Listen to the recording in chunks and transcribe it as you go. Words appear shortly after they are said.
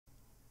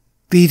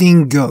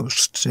Feeding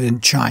Ghosts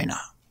in China.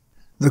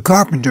 The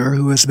carpenter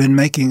who has been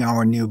making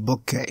our new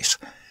bookcase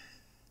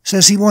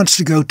says he wants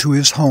to go to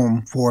his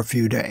home for a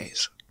few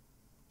days.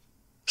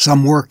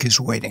 Some work is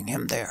waiting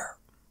him there.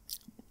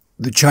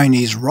 The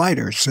Chinese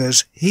writer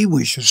says he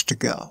wishes to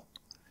go.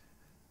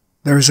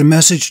 There is a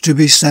message to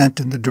be sent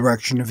in the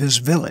direction of his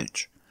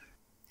village.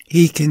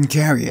 He can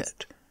carry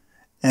it,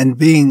 and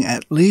being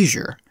at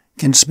leisure,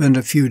 can spend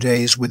a few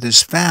days with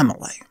his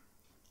family.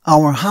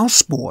 Our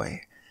houseboy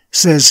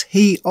says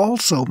he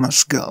also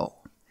must go.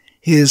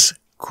 His,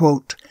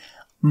 quote,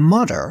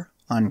 mother,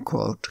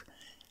 unquote,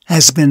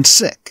 has been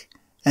sick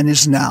and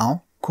is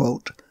now,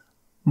 quote,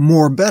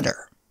 more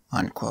better,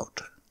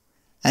 unquote,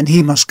 and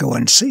he must go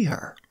and see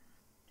her.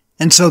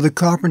 And so the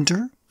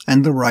carpenter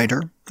and the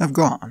writer have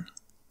gone,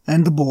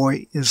 and the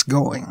boy is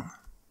going.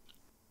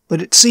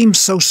 But it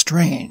seems so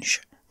strange,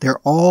 they're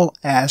all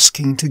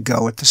asking to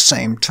go at the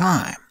same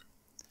time,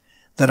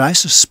 that I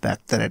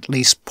suspect that at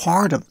least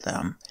part of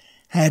them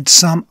had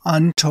some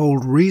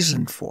untold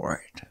reason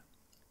for it.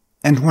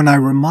 And when I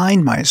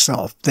remind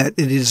myself that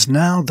it is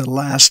now the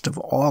last of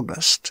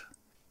August,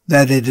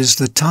 that it is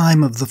the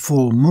time of the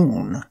full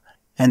moon,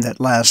 and that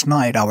last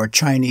night our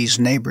Chinese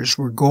neighbors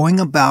were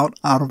going about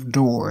out of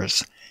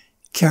doors,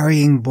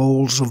 carrying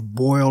bowls of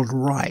boiled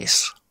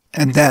rice,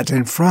 and that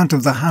in front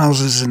of the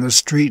houses in the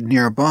street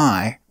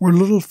nearby were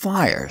little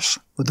fires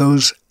with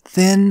those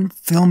thin,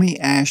 filmy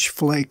ash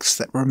flakes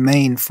that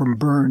remain from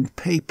burned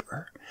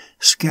paper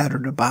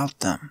scattered about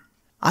them,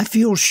 I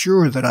feel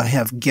sure that I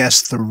have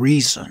guessed the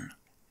reason,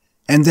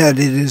 and that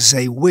it is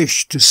a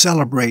wish to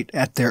celebrate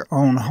at their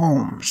own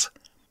homes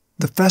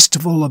the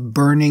festival of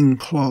burning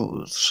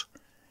clothes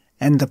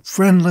and the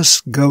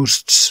friendless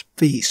ghosts'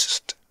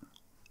 feast.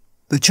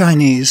 The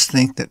Chinese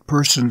think that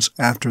persons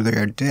after they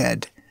are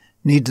dead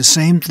need the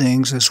same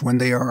things as when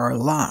they are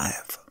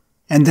alive,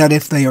 and that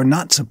if they are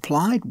not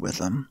supplied with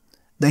them,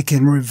 they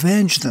can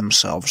revenge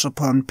themselves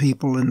upon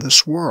people in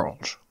this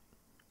world,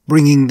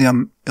 bringing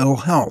them ill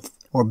health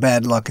or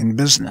bad luck in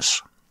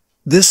business.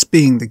 This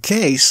being the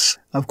case,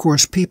 of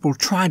course, people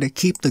try to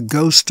keep the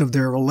ghost of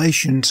their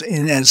relations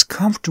in as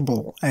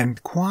comfortable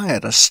and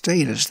quiet a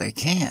state as they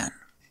can.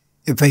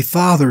 If a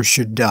father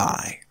should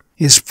die,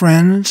 his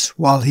friends,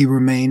 while he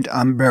remained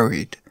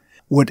unburied,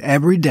 would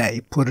every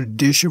day put a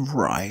dish of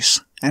rice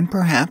and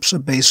perhaps a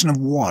basin of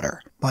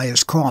water by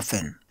his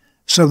coffin,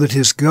 so that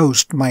his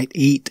ghost might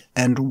eat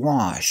and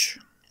wash.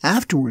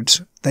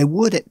 Afterwards, they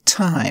would at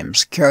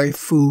times carry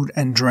food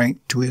and drink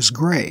to his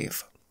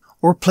grave,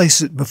 or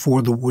place it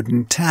before the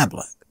wooden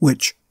tablet,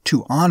 which,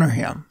 to honor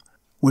him,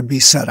 would be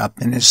set up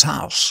in his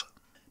house,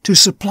 to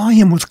supply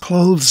him with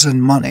clothes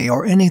and money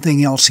or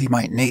anything else he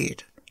might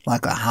need,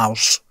 like a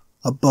house,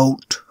 a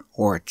boat,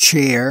 or a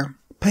chair.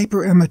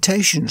 Paper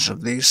imitations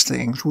of these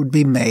things would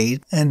be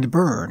made and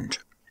burned,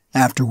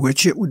 after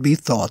which it would be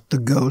thought the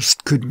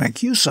ghost could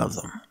make use of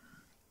them.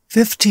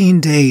 15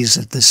 days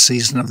at this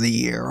season of the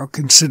year are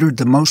considered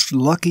the most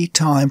lucky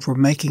time for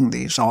making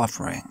these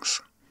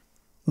offerings.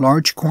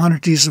 Large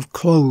quantities of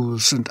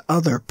clothes and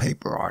other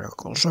paper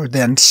articles are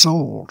then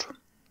sold,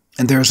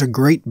 and there is a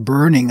great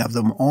burning of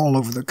them all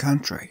over the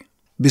country.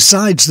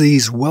 Besides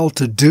these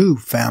well-to-do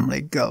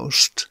family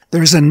ghosts,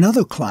 there is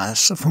another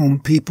class of whom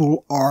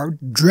people are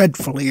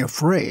dreadfully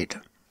afraid.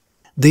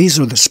 These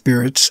are the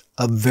spirits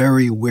of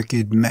very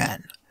wicked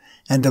men,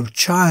 and of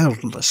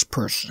childless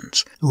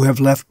persons who have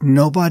left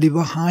nobody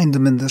behind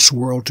them in this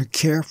world to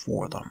care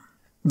for them.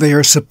 They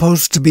are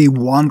supposed to be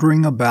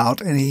wandering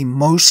about in a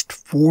most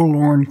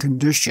forlorn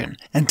condition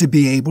and to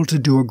be able to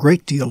do a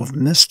great deal of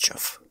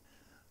mischief.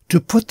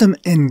 To put them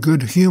in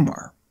good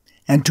humor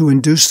and to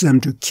induce them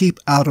to keep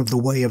out of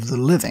the way of the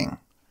living,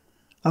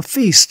 a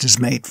feast is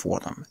made for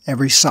them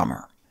every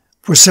summer.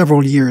 For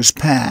several years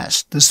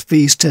past, this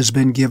feast has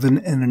been given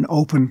in an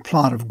open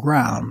plot of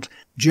ground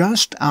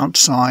just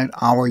outside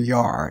our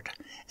yard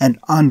and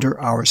under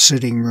our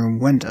sitting-room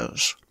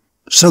windows,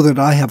 so that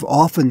I have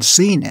often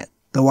seen it,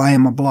 though I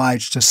am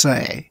obliged to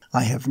say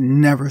I have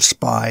never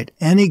spied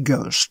any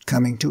ghost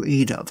coming to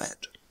eat of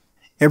it.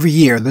 Every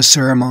year the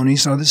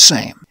ceremonies are the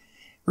same.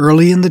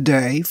 Early in the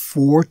day,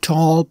 4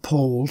 tall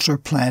poles are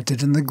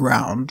planted in the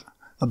ground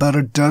about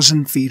a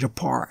dozen feet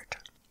apart,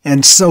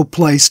 and so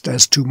placed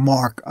as to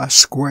mark a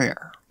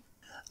square.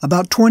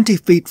 About 20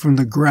 feet from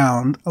the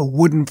ground, a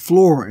wooden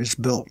floor is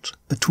built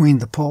between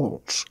the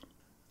poles.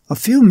 A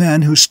few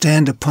men who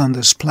stand upon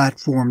this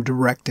platform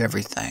direct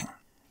everything.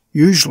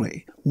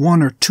 Usually,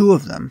 1 or 2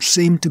 of them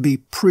seem to be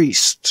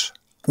priests.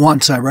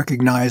 Once I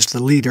recognized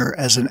the leader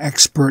as an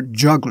expert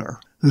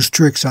juggler, whose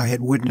tricks I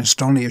had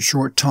witnessed only a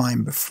short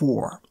time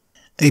before.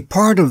 A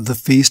part of the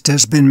feast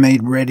has been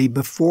made ready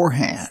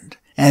beforehand,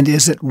 and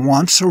is at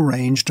once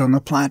arranged on the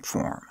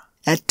platform.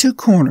 At 2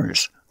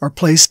 corners are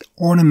placed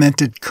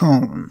ornamented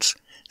cones,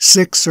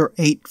 6 or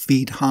 8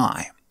 feet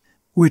high,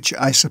 which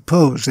I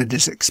suppose it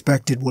is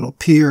expected will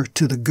appear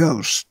to the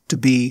ghosts to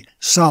be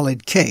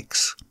solid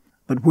cakes,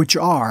 but which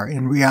are,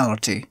 in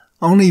reality,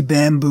 only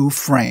bamboo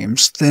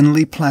frames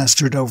thinly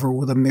plastered over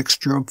with a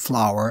mixture of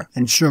flour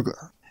and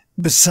sugar.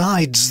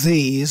 Besides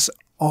these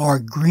are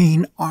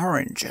green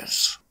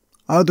oranges,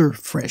 other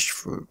fresh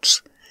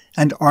fruits,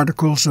 and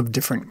articles of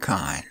different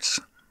kinds.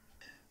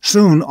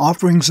 Soon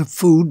offerings of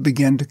food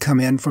begin to come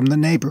in from the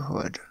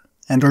neighborhood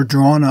and are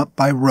drawn up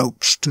by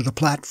ropes to the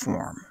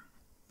platform.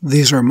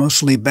 These are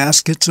mostly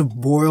baskets of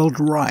boiled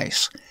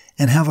rice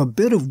and have a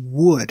bit of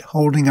wood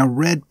holding a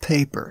red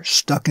paper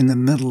stuck in the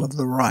middle of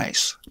the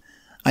rice.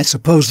 I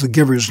suppose the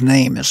giver's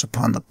name is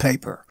upon the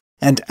paper,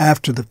 and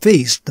after the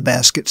feast the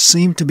baskets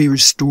seem to be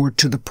restored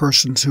to the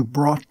persons who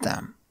brought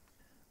them.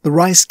 The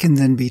rice can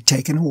then be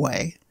taken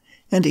away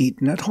and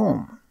eaten at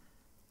home.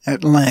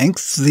 At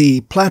length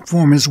the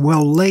platform is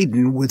well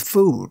laden with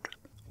food,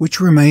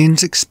 which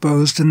remains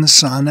exposed in the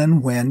sun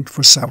and wind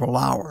for several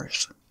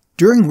hours,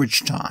 during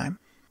which time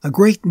a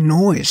great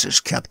noise is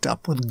kept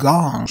up with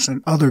gongs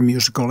and other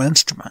musical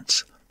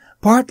instruments,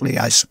 partly,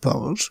 I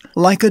suppose,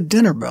 like a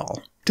dinner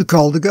bell, to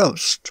call the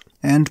ghost,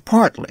 and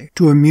partly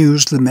to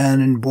amuse the men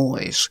and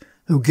boys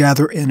who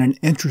gather in an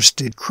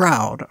interested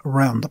crowd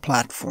around the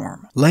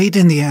platform. Late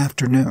in the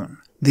afternoon,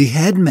 the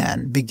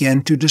headmen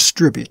begin to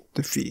distribute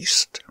the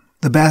feast.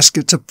 The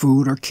baskets of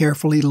food are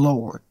carefully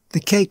lowered, the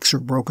cakes are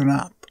broken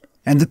up,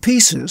 and the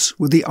pieces,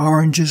 with the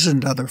oranges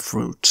and other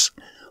fruits,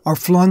 are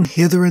flung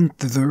hither and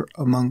thither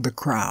among the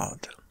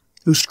crowd,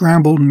 who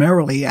scramble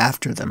merrily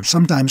after them,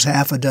 sometimes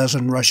half a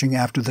dozen rushing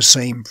after the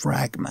same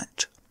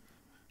fragment.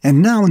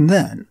 And now and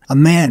then a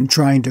man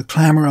trying to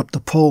clamber up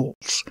the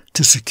poles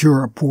to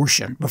secure a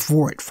portion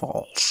before it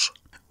falls.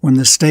 When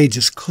the stage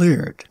is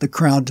cleared, the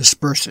crowd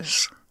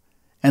disperses,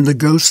 and the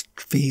ghost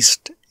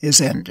feast is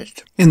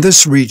ended. In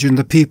this region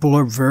the people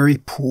are very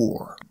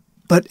poor,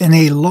 but in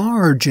a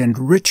large and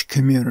rich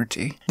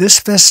community this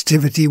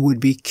festivity would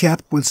be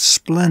kept with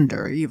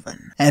splendor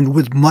even, and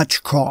with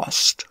much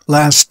cost.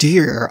 Last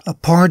year a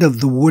part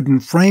of the wooden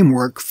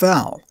framework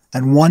fell,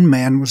 and one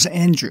man was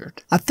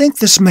injured. I think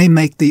this may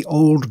make the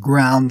old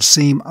ground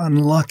seem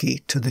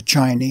unlucky to the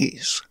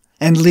Chinese,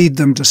 and lead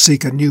them to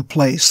seek a new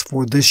place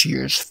for this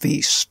year's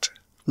feast.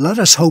 Let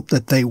us hope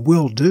that they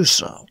will do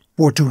so,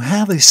 for to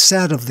have a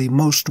set of the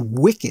most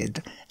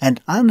wicked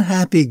and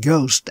unhappy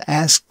ghosts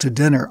asked to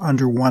dinner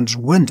under one's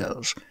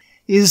windows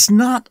is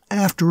not,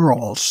 after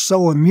all,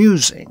 so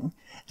amusing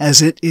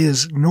as it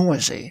is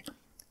noisy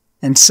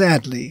and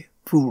sadly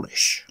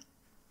foolish.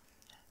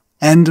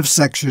 End of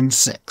section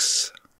 6.